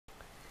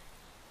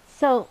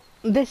So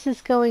this is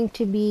going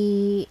to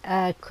be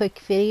a quick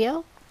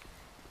video,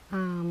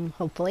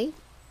 hopefully.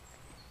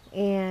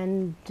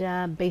 And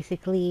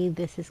basically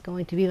this is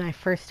going to be my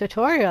first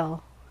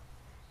tutorial.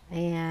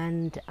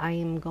 And I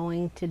am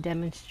going to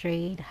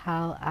demonstrate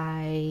how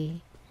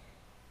I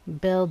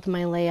build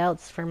my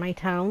layouts for my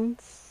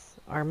towns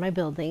or my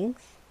buildings.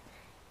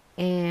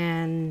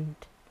 And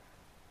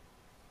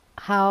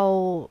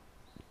how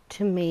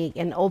to make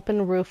an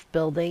open roof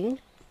building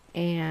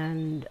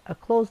and a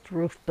closed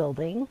roof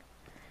building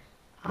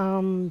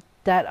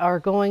that are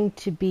going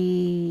to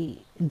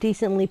be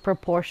decently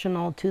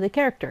proportional to the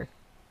character.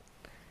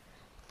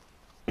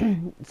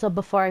 So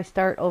before I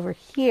start over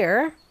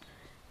here,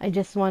 I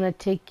just want to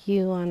take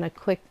you on a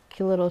quick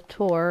little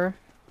tour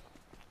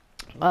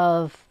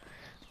of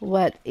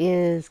what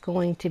is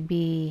going to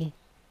be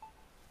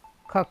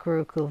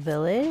Kakuruku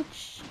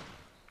Village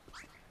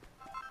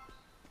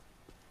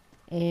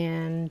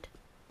and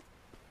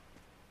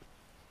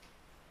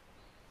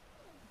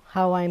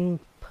how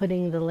I'm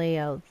putting the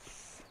layouts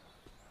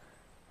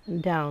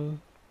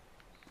down.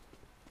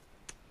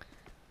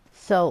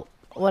 So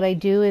what I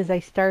do is I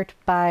start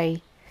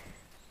by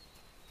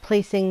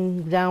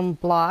placing down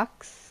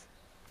blocks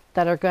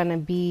that are going to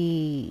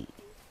be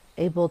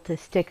able to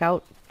stick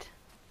out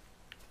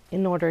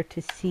in order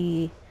to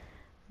see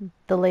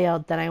the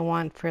layout that I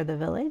want for the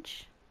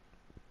village.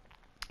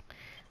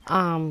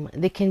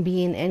 They can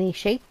be in any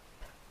shape.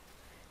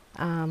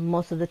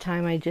 Most of the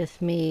time I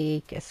just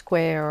make a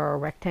square or a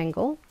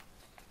rectangle,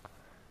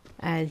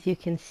 as you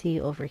can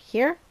see over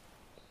here.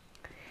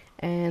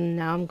 And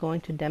now I'm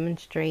going to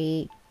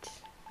demonstrate,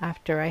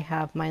 after I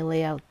have my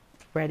layout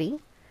ready,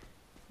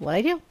 what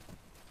I do.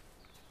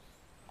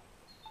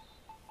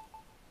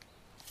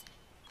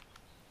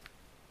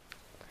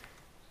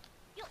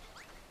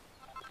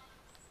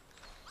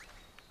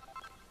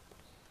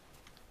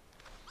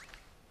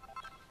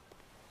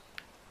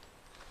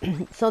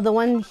 So the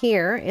one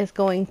here is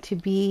going to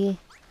be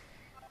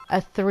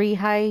a 3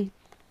 high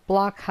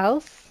block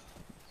house,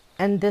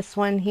 and this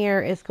one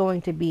here is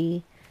going to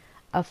be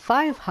a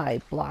 5 high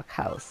block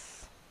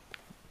house.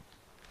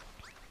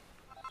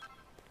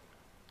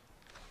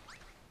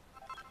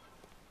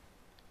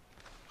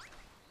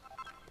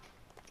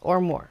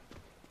 Or more.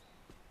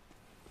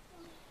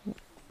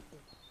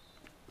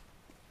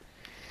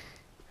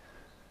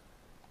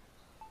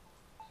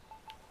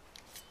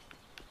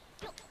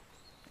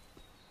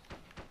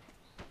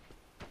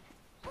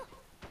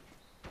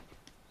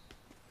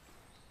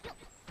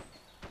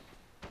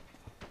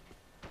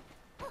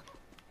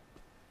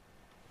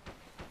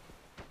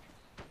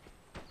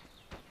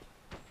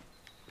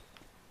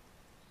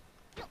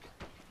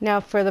 Now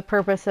for the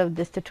purpose of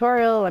this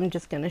tutorial, I'm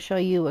just going to show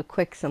you a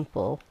quick,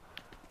 simple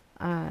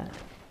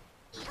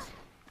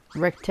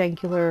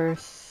rectangular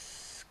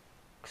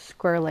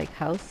square-like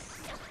house.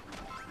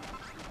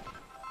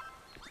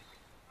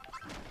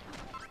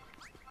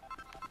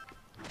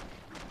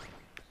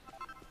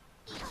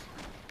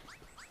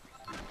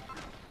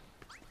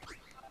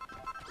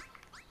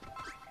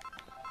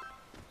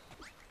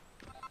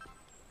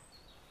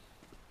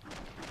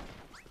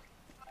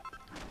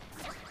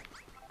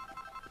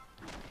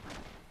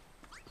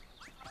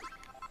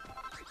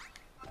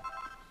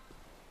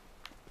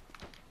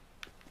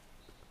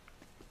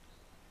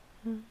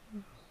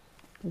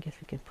 I guess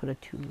we could put a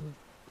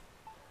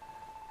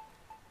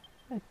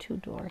two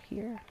door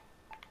here.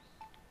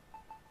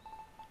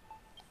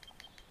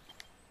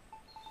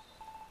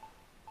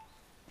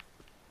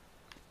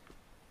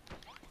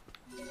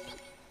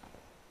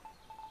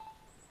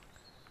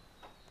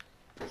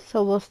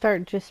 So we'll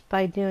start just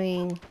by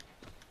doing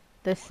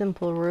the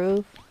simple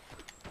roof.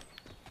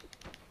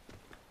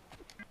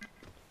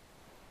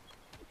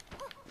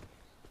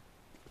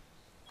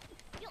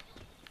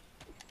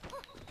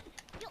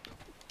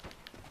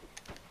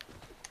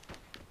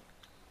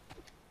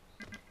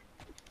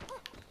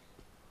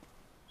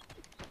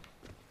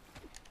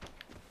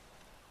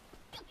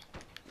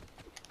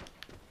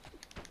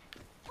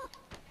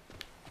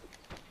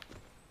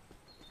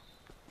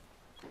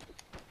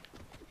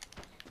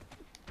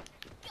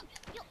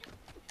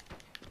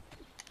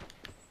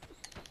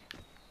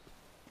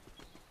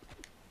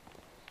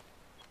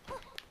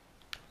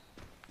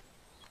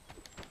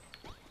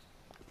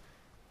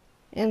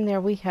 And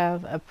there we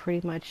have a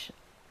pretty much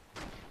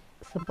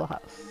simple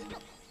house.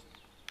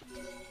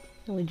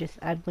 And we just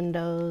add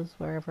windows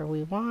wherever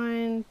we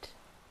want.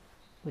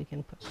 We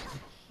can put one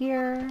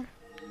here.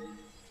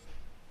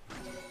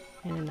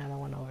 And another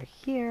one over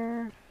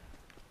here.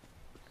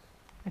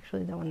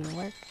 Actually, that one didn't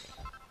work.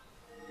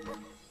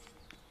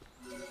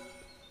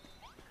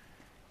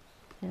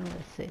 And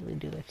let's say we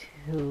do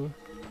a 2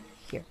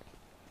 here.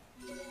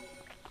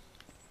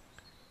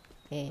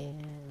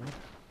 And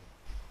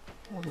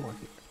one more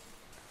here.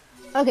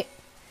 Okay,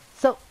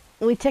 so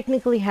we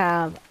technically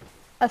have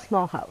a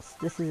small house.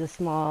 This is a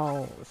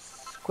small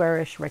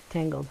squarish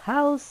rectangled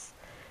house,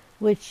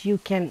 which you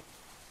can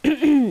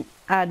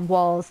add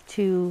walls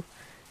to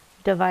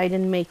divide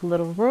and make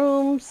little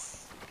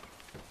rooms.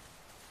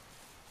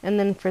 And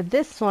then for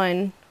this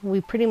one, we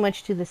pretty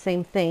much do the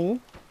same thing,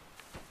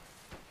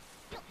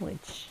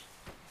 which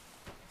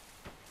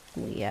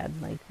we add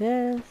like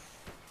this.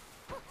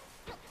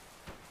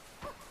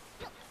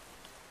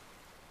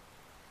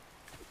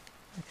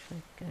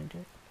 Actually, gonna do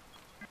it.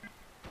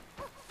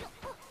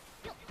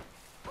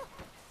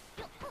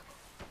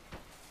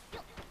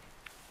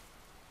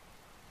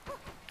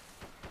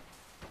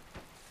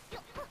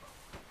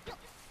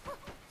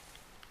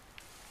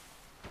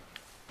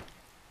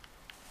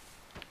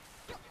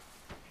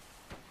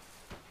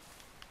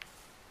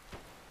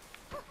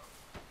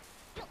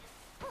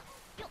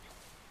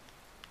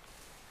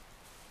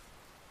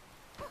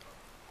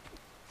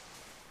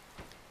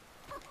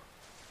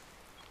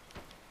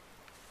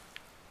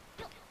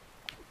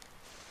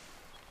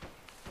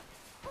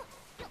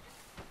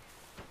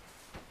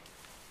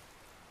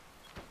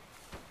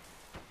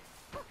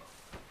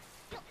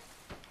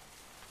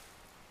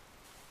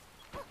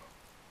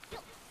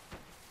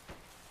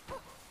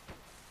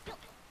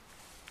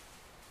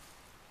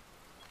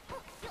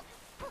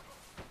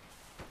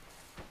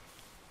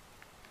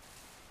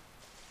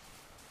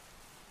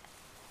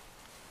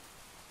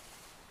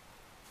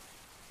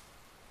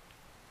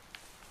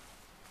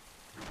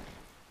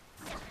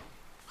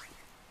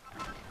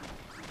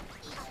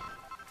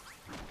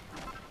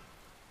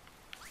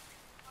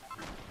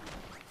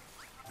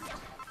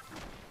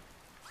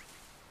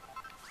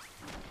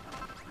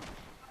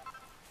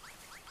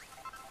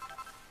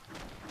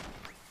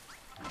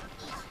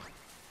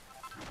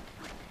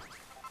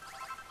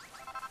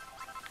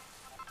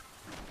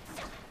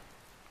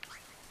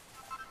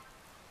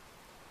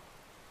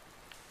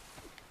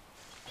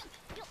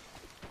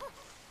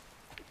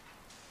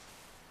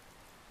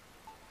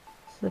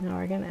 So now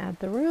we're going to add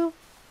the roof.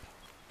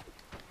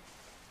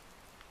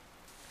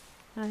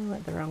 I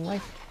went the wrong way.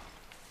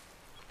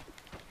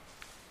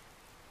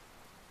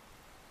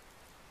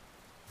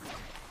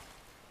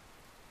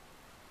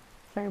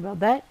 Sorry about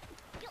that.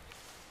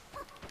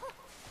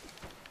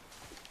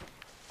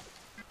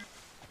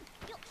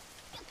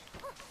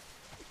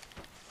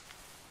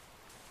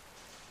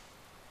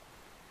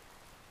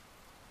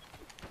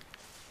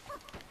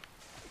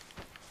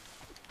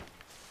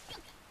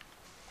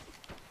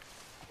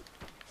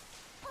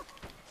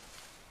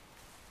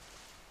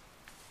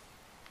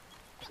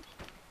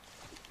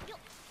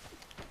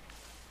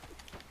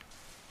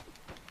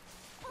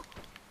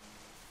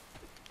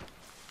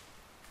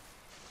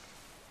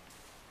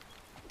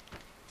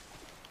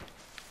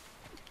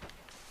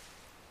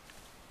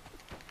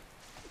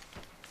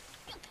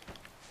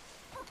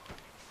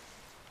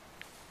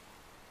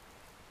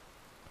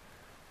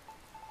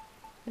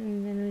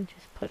 And then we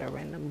just put a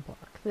random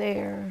block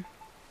there.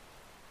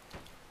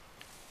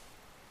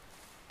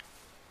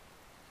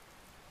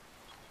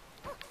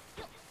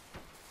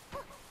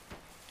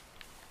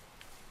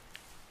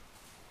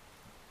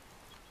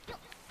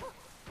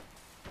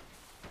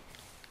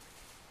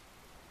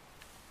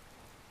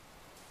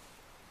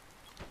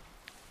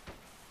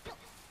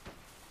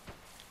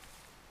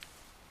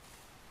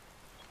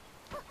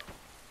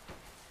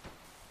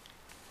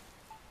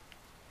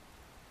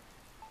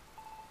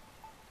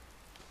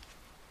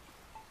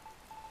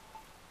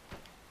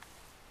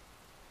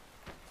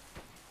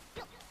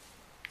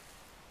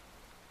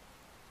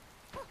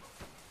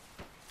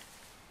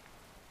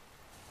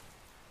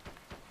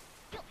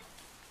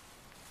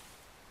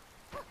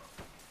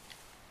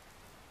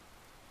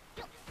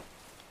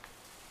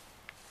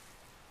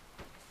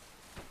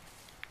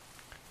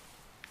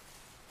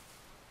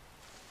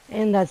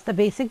 And that's the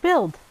basic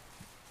build.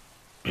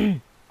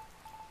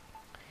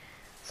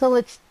 So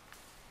let's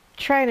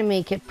try to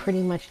make it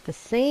pretty much the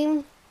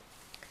same.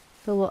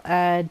 So we'll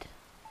add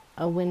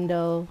a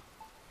window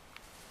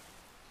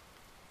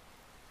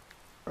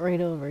right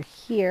over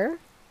here.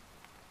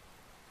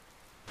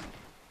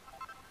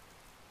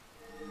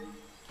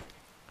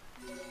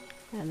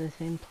 At the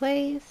same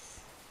place.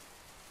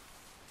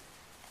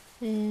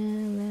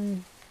 And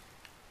then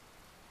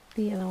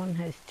the other one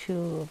has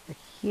two over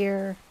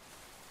here.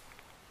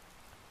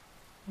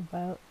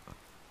 About.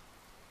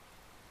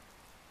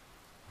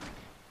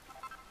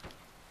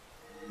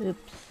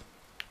 Oops.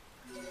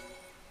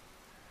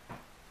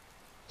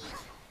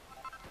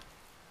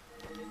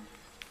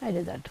 I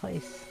did that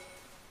twice.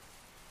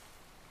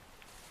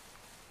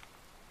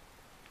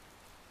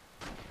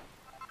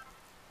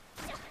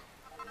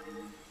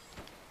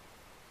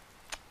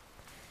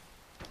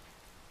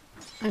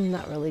 I'm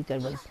not really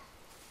good with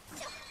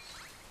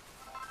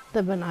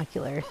the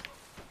binoculars.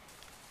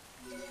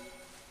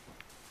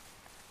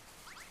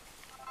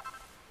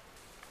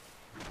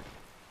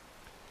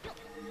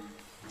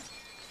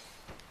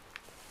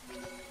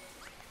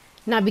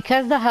 Now,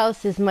 because the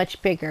house is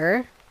much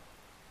bigger,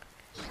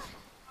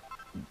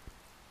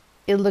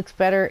 it looks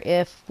better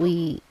if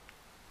we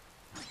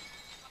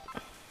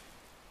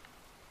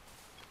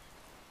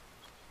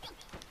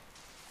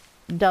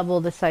double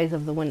the size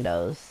of the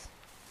windows.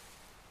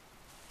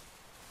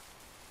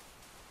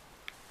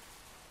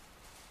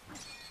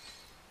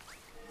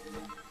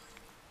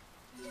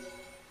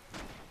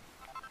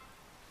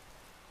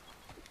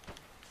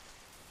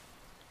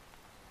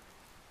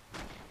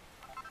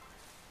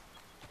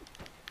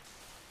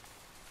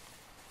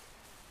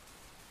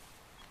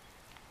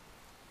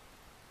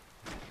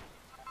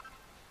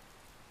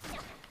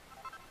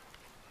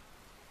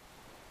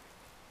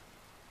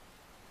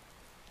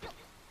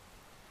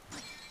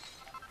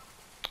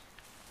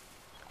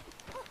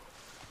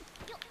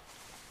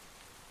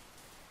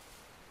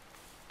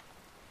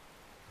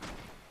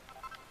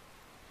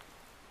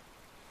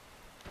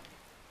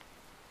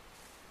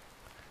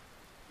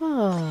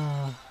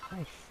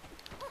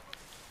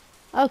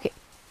 Okay,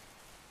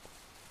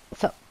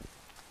 so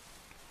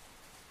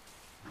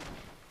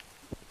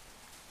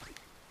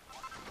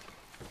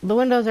the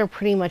windows are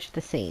pretty much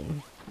the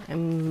same. I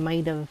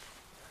might have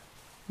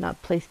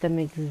not placed them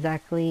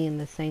exactly in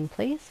the same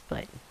place,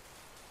 but...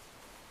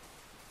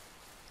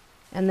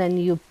 And then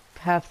you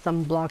have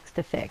some blocks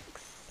to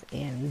fix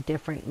and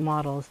different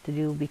models to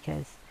do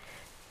because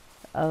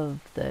of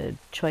the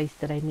choice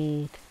that I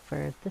made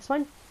for this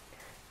one.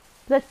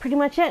 That's pretty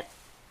much it.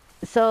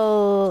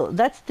 So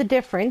that's the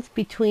difference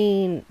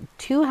between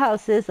two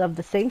houses of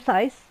the same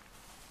size.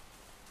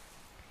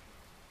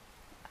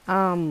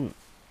 One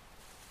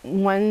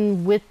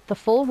with the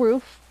full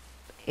roof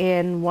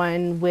and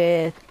one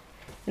with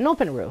an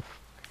open roof.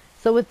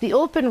 So with the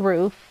open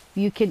roof,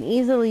 you can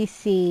easily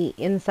see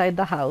inside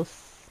the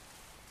house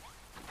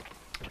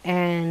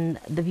and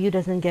the view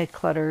doesn't get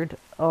cluttered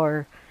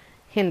or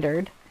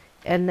hindered.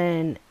 And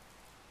then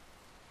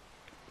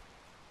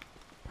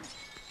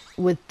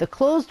with the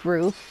closed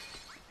roof,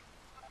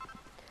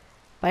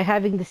 by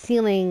having the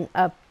ceiling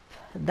up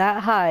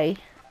that high,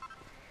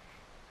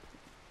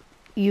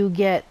 you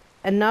get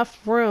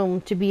enough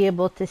room to be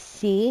able to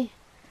see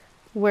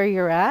where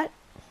you're at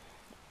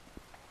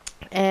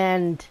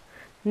and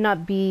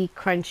not be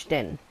crunched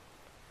in.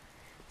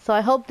 So I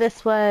hope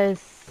this was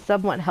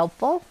somewhat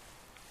helpful.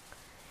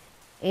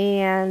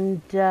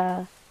 And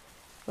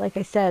like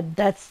I said,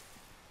 that's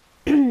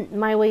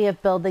my way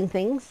of building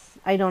things.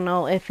 I don't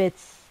know if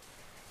it's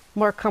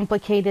more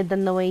complicated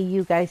than the way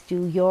you guys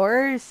do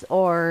yours,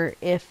 or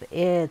if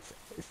it's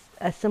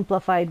a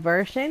simplified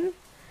version.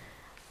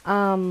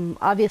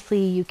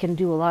 Obviously you can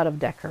do a lot of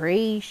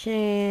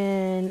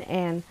decoration,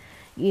 and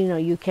you know,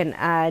 you can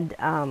add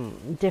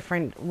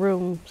different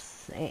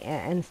rooms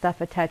and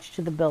stuff attached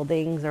to the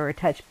buildings, or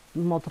attach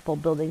multiple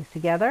buildings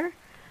together.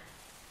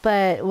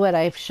 But what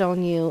I've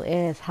shown you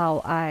is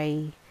how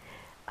I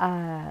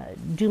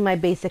do my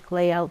basic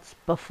layouts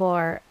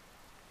before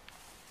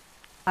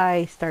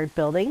I start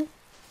building.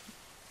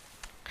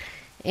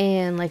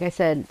 And like I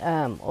said,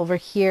 over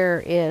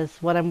here is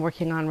what I'm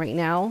working on right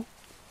now.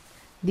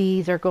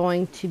 These are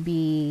going to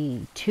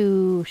be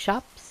two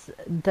shops,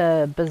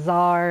 the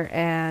bazaar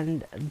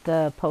and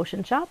the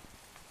potion shop.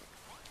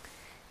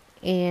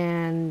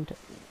 And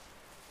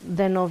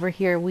then over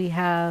here we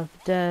have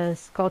the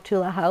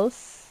Skulltula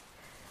house,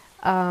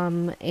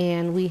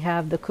 and we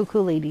have the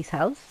Cuckoo Lady's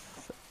house.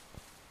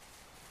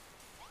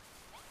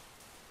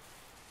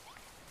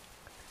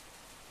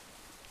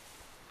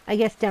 I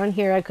guess down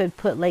here I could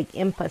put like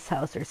Impa's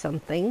house or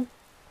something.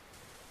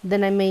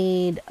 Then I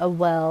made a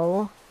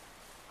well,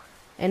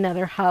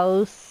 another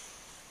house,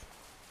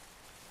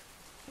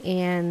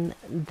 and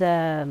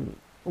the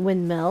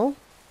windmill.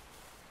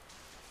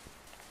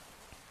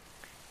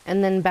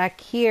 And then back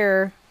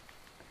here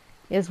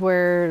is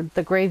where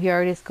the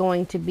graveyard is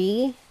going to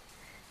be.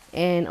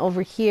 And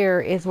over here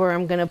is where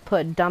I'm going to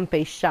put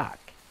Dumpe's shack.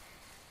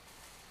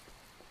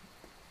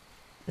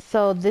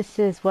 So this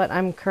is what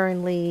I'm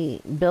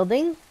currently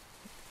building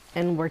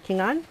and working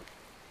on.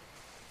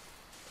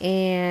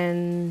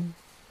 And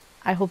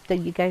I hope that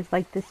you guys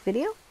liked this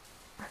video,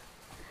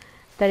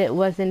 that it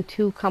wasn't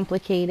too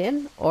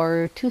complicated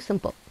or too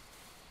simple.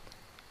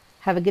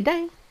 Have a good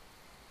day.